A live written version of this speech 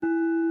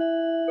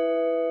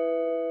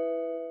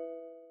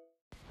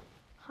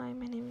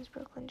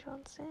Jacqueline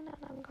Johnson,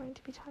 and I'm going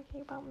to be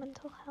talking about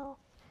mental health.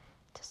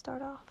 To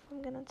start off,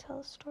 I'm going to tell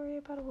a story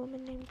about a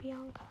woman named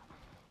Bianca.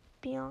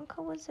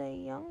 Bianca was a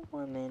young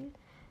woman,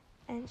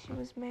 and she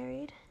was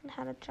married and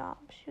had a job.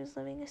 She was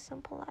living a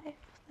simple life.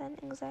 Then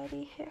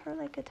anxiety hit her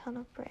like a ton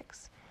of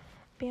bricks.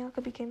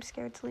 Bianca became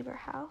scared to leave her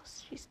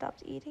house. She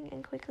stopped eating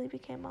and quickly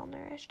became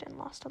malnourished and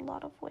lost a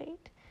lot of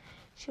weight.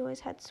 She always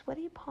had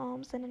sweaty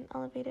palms and an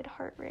elevated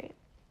heart rate.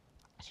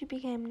 She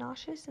became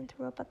nauseous and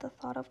threw up at the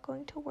thought of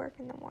going to work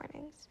in the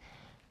mornings.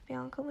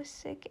 Bianca was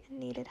sick and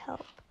needed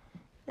help.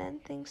 Then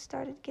things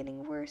started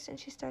getting worse and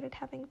she started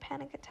having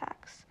panic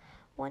attacks.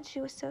 Once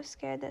she was so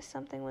scared that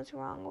something was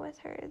wrong with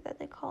her that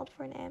they called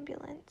for an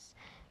ambulance.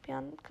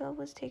 Bianca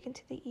was taken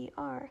to the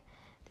ER.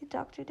 The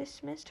doctor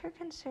dismissed her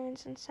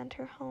concerns and sent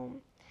her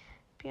home.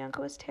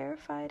 Bianca was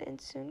terrified and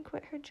soon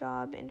quit her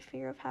job in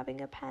fear of having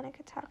a panic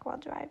attack while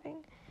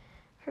driving.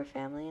 Her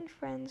family and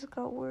friends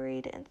got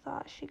worried and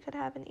thought she could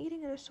have an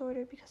eating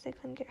disorder because they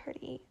couldn't get her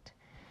to eat.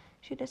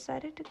 She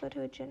decided to go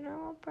to a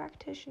general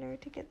practitioner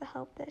to get the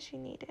help that she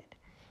needed.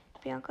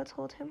 Bianca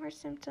told him her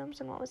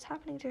symptoms and what was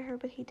happening to her,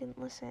 but he didn't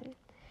listen.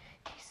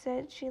 He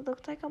said she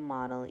looked like a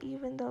model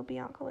even though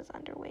Bianca was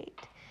underweight.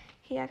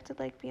 He acted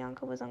like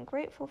Bianca was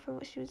ungrateful for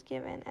what she was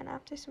given, and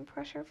after some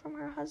pressure from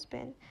her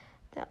husband,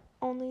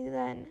 only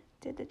then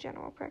did the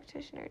general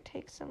practitioner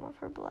take some of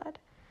her blood.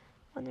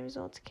 When the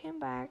results came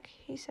back,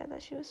 he said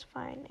that she was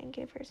fine and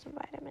gave her some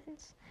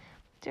vitamins.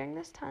 During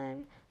this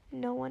time,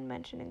 no one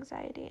mentioned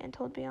anxiety and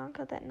told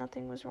Bianca that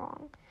nothing was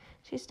wrong.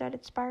 She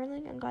started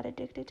spiraling and got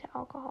addicted to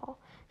alcohol.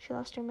 She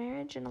lost her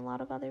marriage and a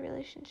lot of other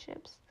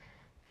relationships.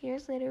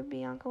 Years later,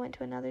 Bianca went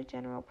to another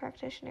general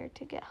practitioner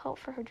to get help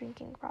for her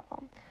drinking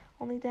problem.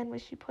 Only then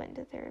was she put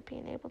into therapy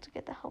and able to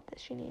get the help that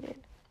she needed.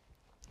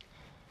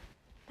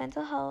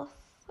 Mental health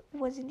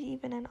wasn't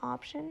even an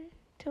option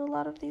to a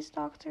lot of these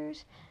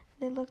doctors.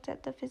 They looked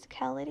at the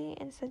physicality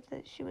and said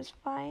that she was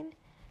fine,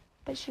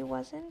 but she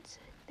wasn't.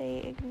 They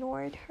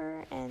ignored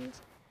her and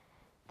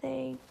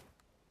they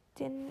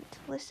didn't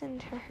listen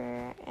to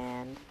her,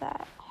 and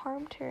that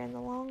harmed her in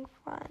the long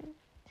run.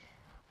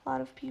 A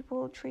lot of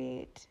people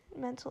treat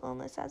mental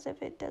illness as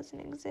if it doesn't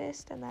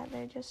exist and that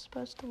they're just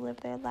supposed to live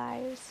their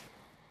lives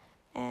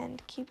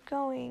and keep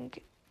going,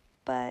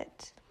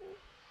 but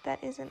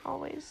that isn't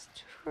always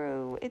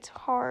true. It's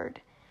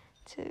hard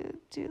to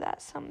do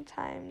that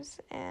sometimes,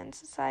 and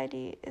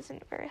society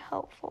isn't very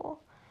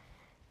helpful.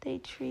 They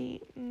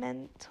treat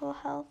mental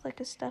health like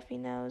a stuffy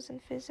nose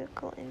and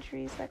physical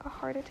injuries like a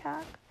heart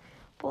attack.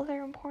 Both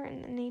are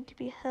important and need to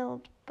be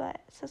healed,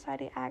 but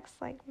society acts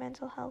like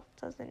mental health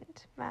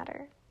doesn't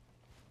matter.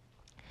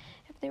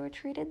 If they were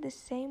treated the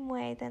same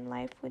way, then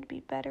life would be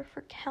better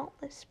for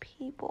countless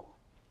people.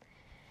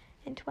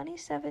 In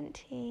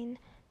 2017,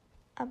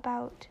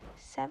 about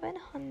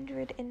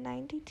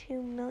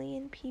 792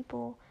 million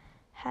people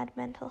had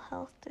mental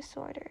health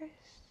disorders.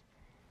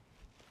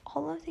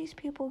 All of these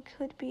people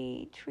could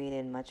be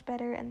treated much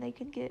better and they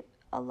could get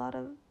a lot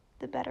of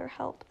the better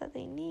help that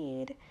they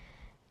need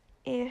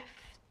if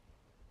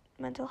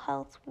mental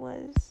health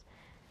was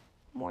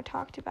more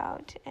talked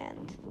about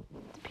and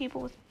the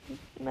people with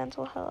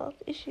mental health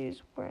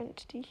issues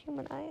weren't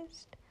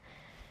dehumanized.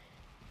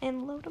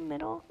 In low to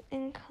middle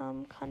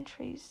income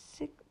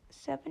countries,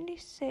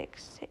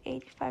 76 to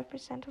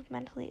 85% of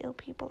mentally ill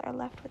people are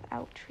left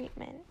without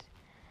treatment.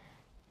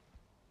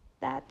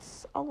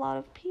 That's a lot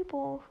of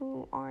people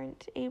who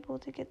aren't able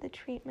to get the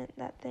treatment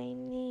that they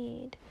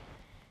need.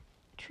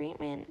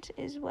 Treatment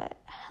is what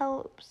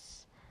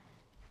helps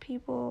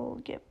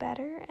people get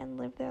better and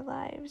live their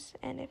lives,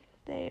 and if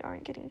they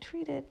aren't getting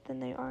treated, then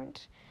they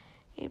aren't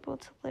able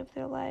to live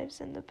their lives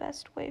in the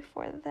best way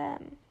for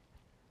them.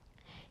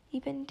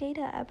 Even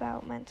data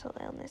about mental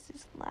illness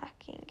is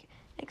lacking,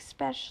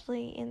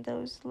 especially in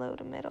those low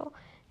to middle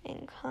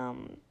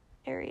income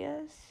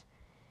areas.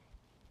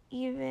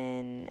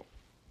 Even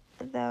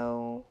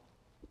though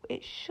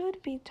it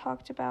should be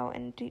talked about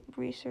and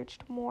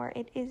researched more,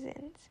 it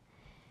isn't.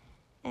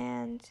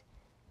 And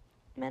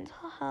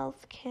mental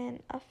health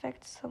can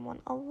affect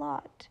someone a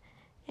lot,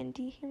 and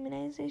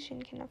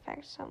dehumanization can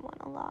affect someone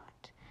a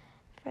lot.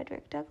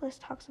 Frederick Douglass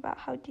talks about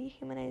how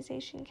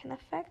dehumanization can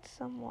affect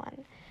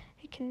someone.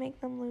 It can make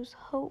them lose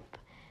hope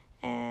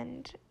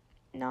and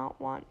not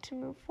want to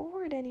move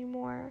forward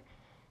anymore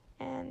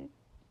and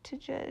to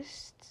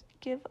just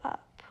give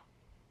up.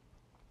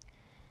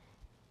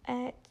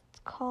 It's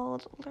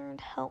called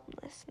learned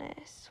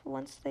helplessness.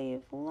 Once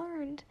they've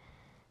learned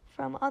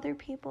from other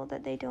people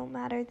that they don't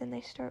matter, then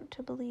they start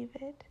to believe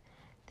it.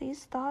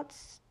 These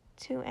thoughts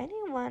to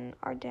anyone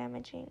are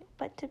damaging,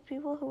 but to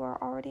people who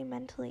are already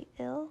mentally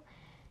ill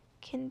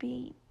can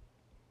be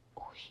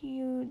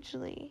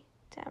hugely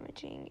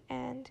damaging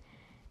and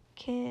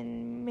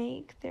can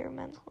make their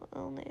mental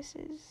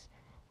illnesses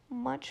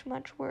much,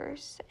 much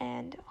worse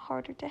and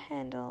harder to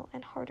handle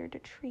and harder to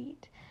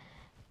treat.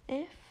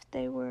 If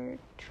they were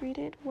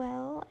treated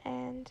well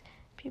and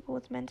people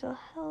with mental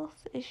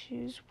health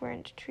issues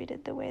weren't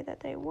treated the way that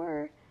they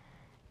were,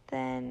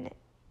 then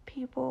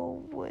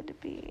people would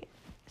be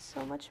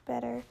so much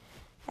better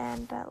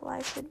and that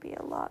life would be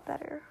a lot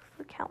better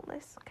for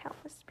countless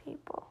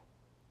people.